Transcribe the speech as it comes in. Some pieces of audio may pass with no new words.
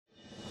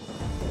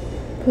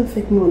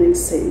Perfect morning,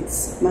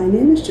 saints. My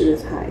name is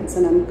Judith Hines,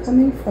 and I'm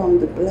coming from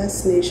the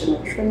blessed nation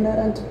of Trinidad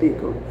and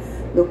Tobago,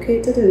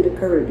 located in the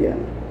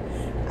Caribbean.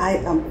 I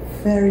am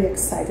very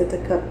excited to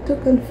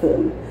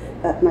confirm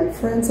that my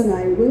friends and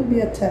I will be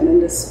attending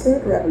the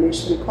Spirit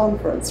Revelation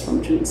Conference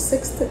from June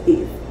 6th to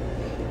 8th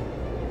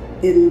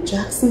in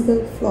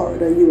Jacksonville,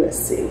 Florida,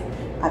 USA,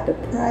 at the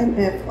Prime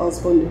F.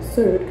 Osborne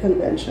III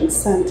Convention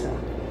Center.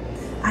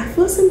 I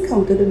first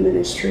encountered the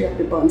ministry of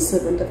the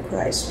bondservant of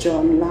Christ,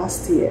 John,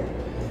 last year,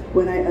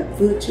 when I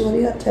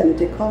virtually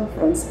attended a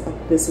conference of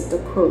Visit to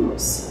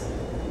Kronos.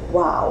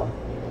 Wow,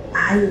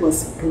 I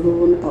was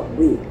blown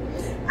away.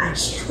 I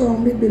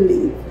strongly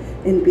believe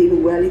in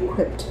being well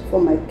equipped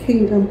for my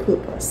kingdom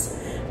purpose,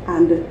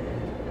 and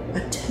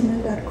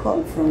attending that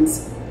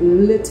conference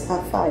lit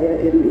a fire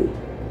in me.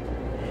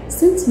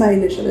 Since my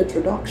initial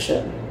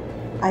introduction,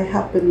 I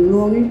have been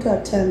longing to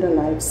attend a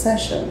live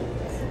session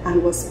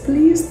and was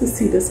pleased to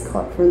see this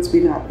conference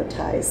being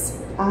advertised.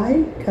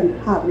 I can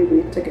hardly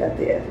wait to get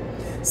there.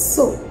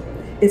 So,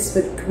 it's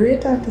with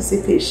great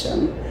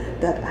anticipation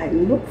that I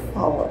look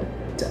forward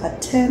to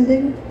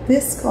attending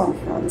this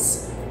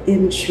conference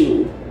in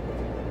June.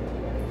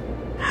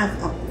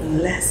 Have a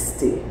blessed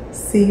day.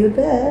 See you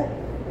there.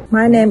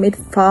 My name is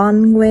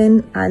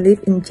FIRNZAJJ. I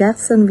live in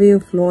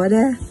Jacksonville,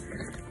 Florida,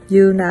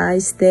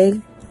 United States,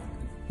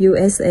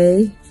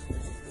 USA.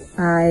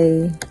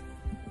 I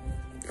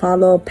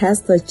follow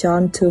Pastor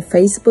John to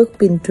Facebook,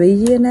 been 3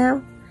 years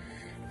now,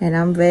 and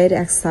I'm very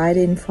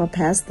excited for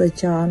Pastor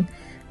John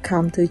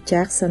come to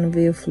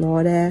Jacksonville,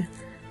 Florida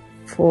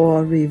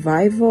for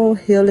revival,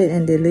 healing,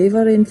 and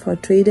delivering for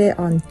 3 days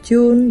on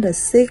June the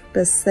 6th,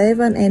 the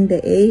 7th, and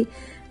the 8th,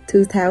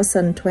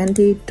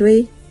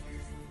 2023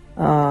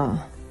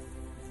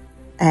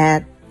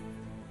 at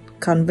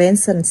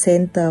Convention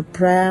Center,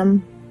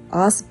 Prime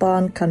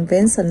Osborne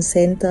Convention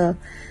Center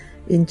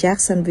in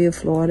Jacksonville,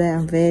 Florida.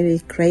 I'm very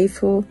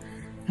grateful.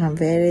 I'm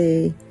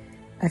very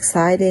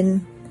excited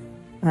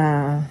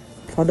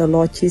for the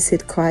Lord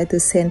Jesus Christ to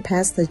send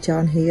Pastor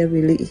John here,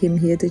 release him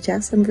here to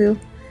Jacksonville.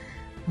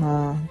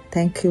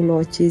 Thank you,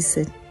 Lord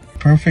Jesus.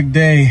 Perfect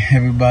day,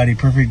 everybody.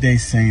 Perfect day,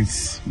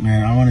 saints.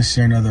 Man, I want to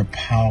share another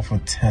powerful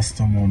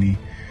testimony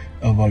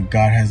of what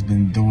God has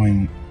been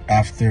doing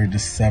after the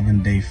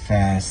 7-day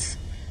fast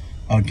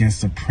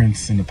against the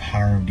prince and the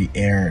power of the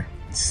air.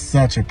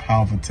 Such a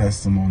powerful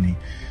testimony.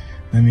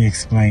 Let me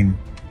explain.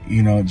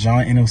 You know,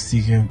 John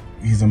Anosike,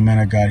 he's a man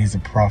of God. He's a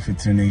prophet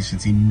to the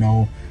nations. He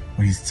knows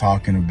what he's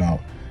talking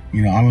about.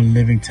 You know, I'm a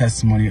living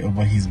testimony of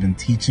what he's been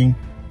teaching.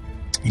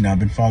 You know, I've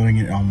been following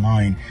it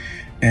online.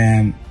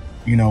 And,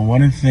 you know,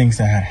 one of the things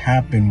that had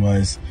happened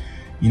was,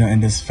 you know, in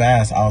this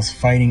fast, I was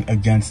fighting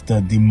against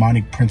the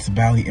demonic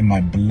principality in my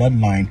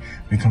bloodline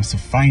when it comes to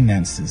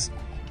finances.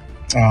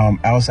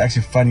 I was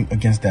actually fighting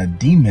against that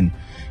demon,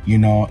 you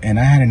know, and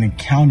I had an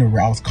encounter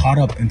where I was caught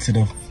up into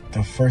the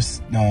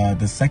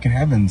second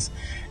heavens,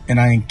 and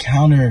I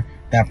encountered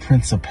that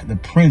the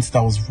prince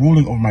that was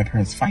ruling over my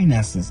parents'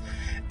 finances.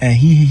 And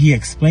he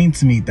explained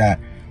to me that,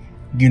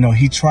 you know,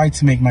 he tried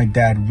to make my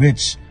dad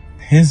rich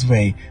his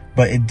way,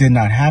 but it did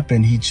not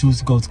happen. He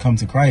chose to come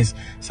to Christ.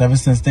 So ever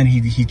since then,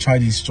 he tried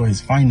to destroy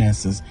his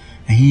finances.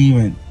 And he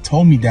even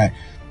told me that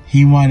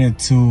he wanted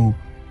to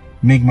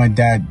make my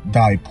dad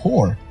die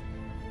poor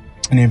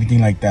and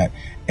everything like that.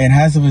 And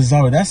as a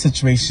result of that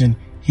situation,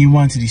 he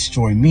wanted to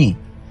destroy me,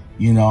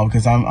 you know,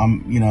 because I'm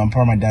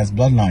part of my dad's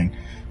bloodline.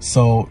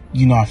 So,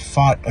 you know, I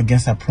fought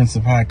against that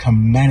principality. I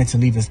commanded to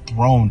leave his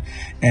throne,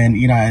 and,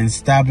 you know, I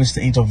established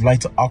the angel of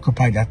light to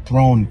occupy that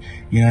throne,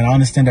 you know, and I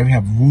understand that we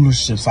have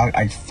rulership. So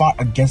I fought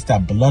against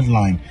that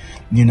bloodline,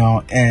 you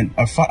know, and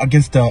I fought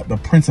against the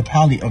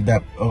principality of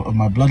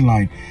my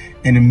bloodline.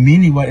 And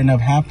immediately what ended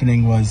up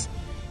happening was,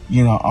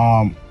 you know,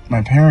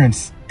 my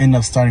parents ended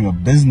up starting a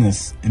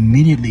business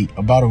immediately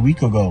about a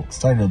week ago,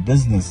 started a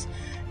business,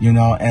 you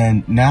know,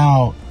 and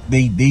now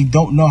they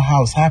don't know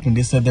how it's happened.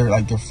 They said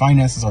their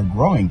finances are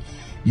growing,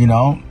 you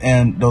know,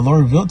 and the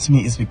Lord revealed to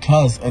me it's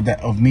because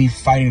of me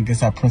fighting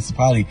against that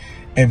principality.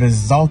 It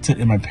resulted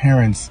in my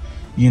parents,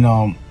 you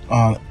know,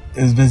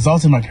 it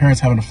resulted in my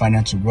parents having a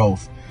financial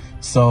growth.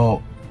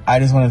 So I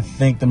just want to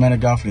thank the man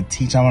of God for the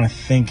teaching. I want to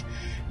thank,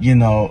 you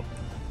know,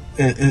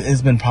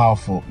 it's been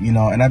powerful, you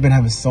know, and I've been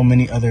having so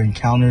many other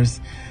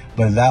encounters,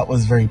 but that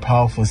was very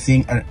powerful,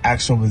 seeing an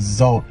actual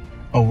result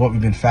of what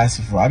we've been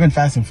fasting for. I've been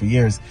fasting for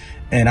years,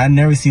 and I've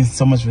never seen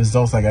so much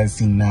results like I've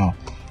seen now.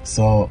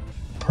 So,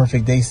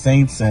 perfect day,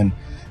 saints, and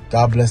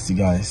God bless you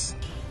guys.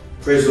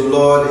 Praise the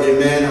Lord.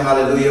 Amen.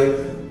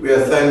 Hallelujah. We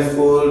are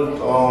thankful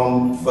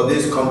for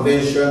this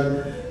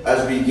convention.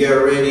 As we get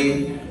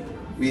ready,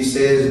 we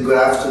say good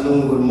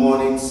afternoon, good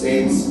morning,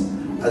 saints.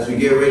 As we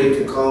get ready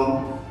to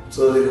come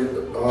to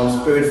the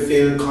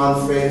Spirit-Filled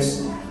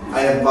Conference,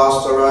 I am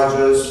Pastor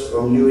Rogers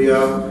from New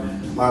York.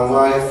 My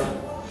wife,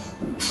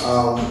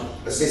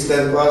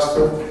 assistant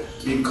pastor,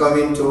 be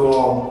coming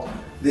to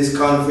this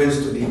conference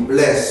to be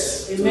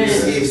blessed, to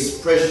receive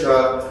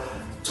special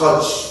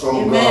touch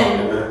from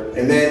God.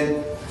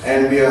 Amen.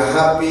 And we are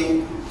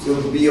happy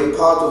to be a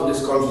part of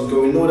this conference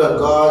because we know that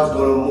God is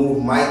going to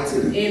move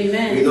mightily.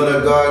 Amen. We know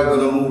that God is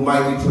going to move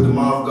mightily through the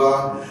man of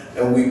God,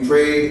 and we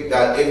pray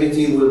that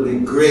everything will be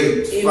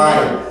great,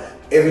 fine.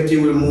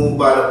 Everything will move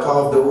by the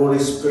power of the Holy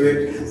Spirit,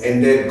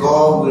 and that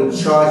God will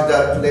charge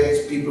that place.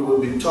 People will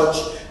be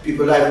touched.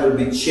 People's life will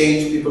be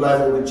changed. People's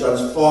life will be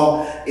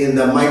transformed in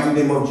the mighty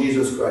name of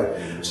Jesus Christ.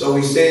 So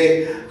we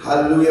say,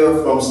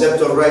 hallelujah, from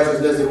Scepter of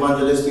Righteousness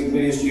Evangelistic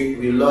Ministry,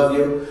 we love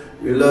you.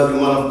 We love you,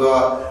 man of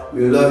God.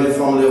 We love you,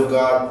 family of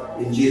God.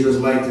 In Jesus'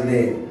 mighty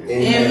name.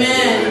 Amen.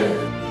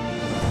 Amen.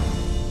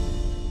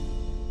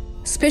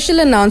 Special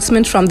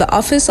announcement from the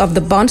Office of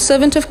the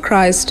Bondservant of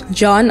Christ,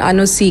 John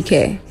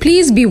Anosike.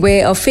 Please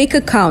beware of fake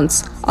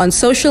accounts on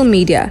social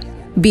media,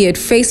 be it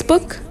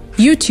Facebook,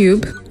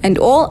 YouTube, and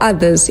all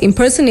others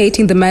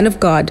impersonating the man of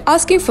God,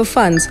 asking for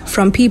funds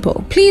from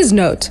people. Please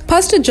note,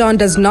 Pastor John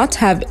does not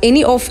have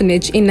any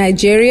orphanage in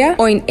Nigeria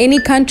or in any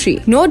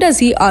country, nor does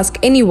he ask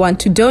anyone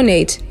to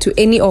donate to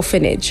any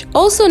orphanage.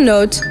 Also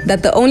note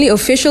that the only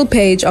official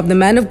page of the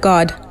man of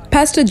God,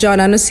 Pastor John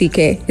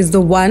Anosike, is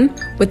the one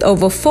with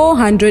over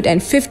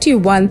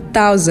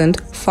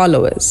 451,000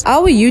 followers.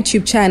 Our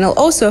YouTube channel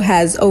also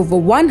has over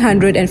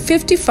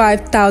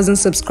 155,000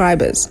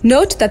 subscribers.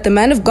 Note that the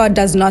man of God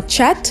does not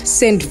chat,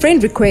 send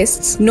friend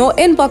requests, nor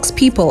inbox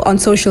people on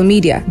social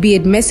media, be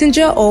it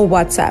Messenger or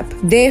WhatsApp.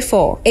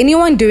 Therefore,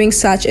 anyone doing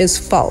such is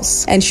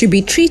false and should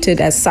be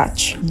treated as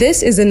such.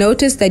 This is a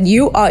notice that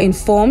you are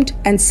informed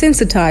and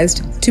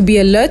sensitized to be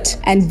alert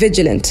and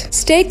vigilant.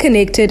 Stay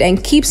connected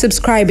and keep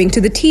subscribing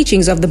to the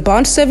teachings of the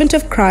Bondservant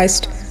of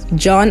Christ,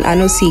 John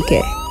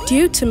Anosike.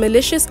 Due to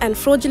malicious and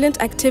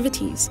fraudulent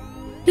activities,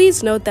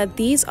 please note that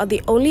these are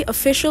the only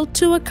official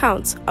 2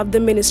 accounts of the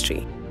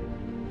ministry.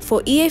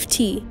 For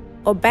EFT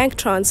or bank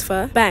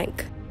transfer,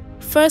 bank,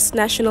 First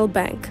National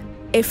Bank,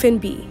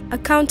 FNB,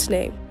 account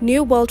name,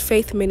 New World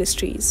Faith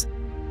Ministries,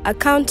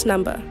 account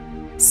number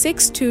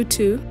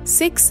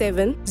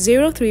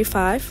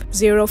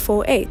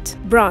 622-67035048,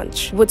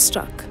 branch,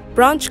 Woodstock,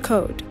 branch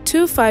code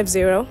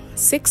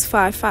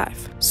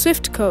 250655,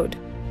 SWIFT code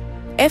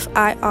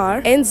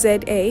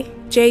FIRNZAJJ.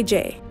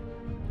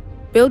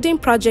 Building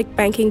project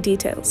banking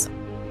details.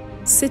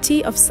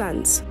 City of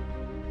Sons.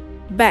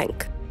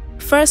 Bank,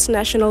 First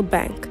National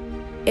Bank,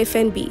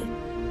 FNB.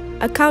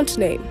 Account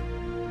name,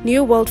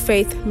 New World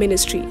Faith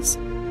Ministries.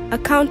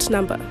 Account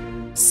number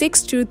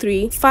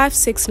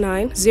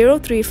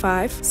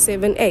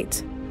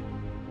 623-569-03578.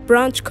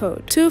 Branch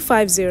code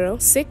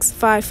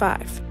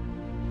 250655.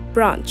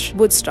 Branch,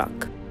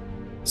 Woodstock.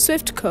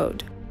 SWIFT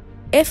code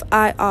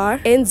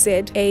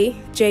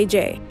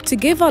FIRNZAJJ. To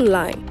give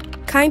online,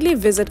 kindly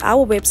visit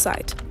our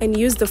website and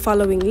use the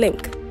following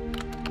link: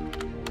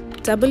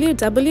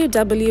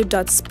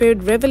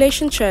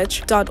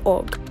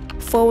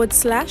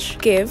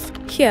 www.spiritrevelationchurch.org/give.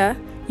 Here,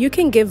 you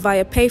can give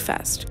via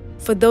PayFast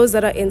for those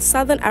that are in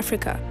Southern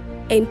Africa,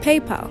 and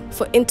PayPal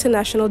for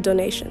international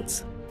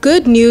donations.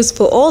 Good news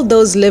for all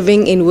those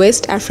living in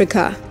West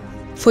Africa.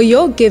 For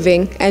your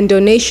giving and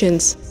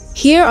donations,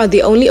 here are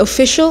the only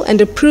official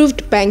and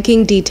approved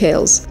banking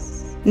details.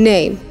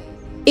 Name: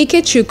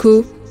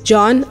 Ikechukwu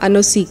John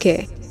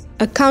Anosike.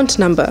 Account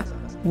number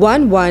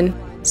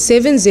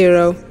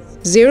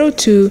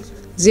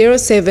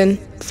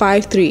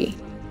 1170020753.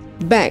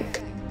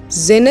 Bank: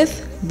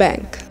 Zenith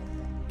Bank.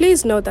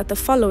 Please note that the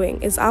following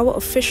is our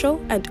official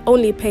and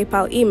only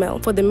PayPal email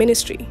for the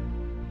ministry: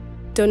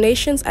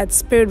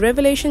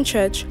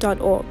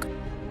 donations@spiritrevelationchurch.org.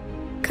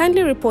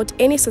 Kindly report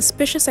any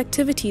suspicious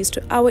activities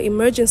to our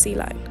emergency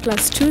line,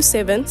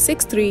 +27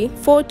 63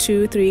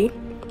 423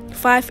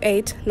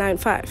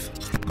 5895,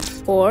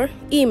 or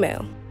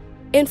email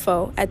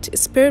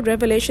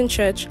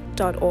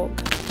info@spiritrevelationchurch.org.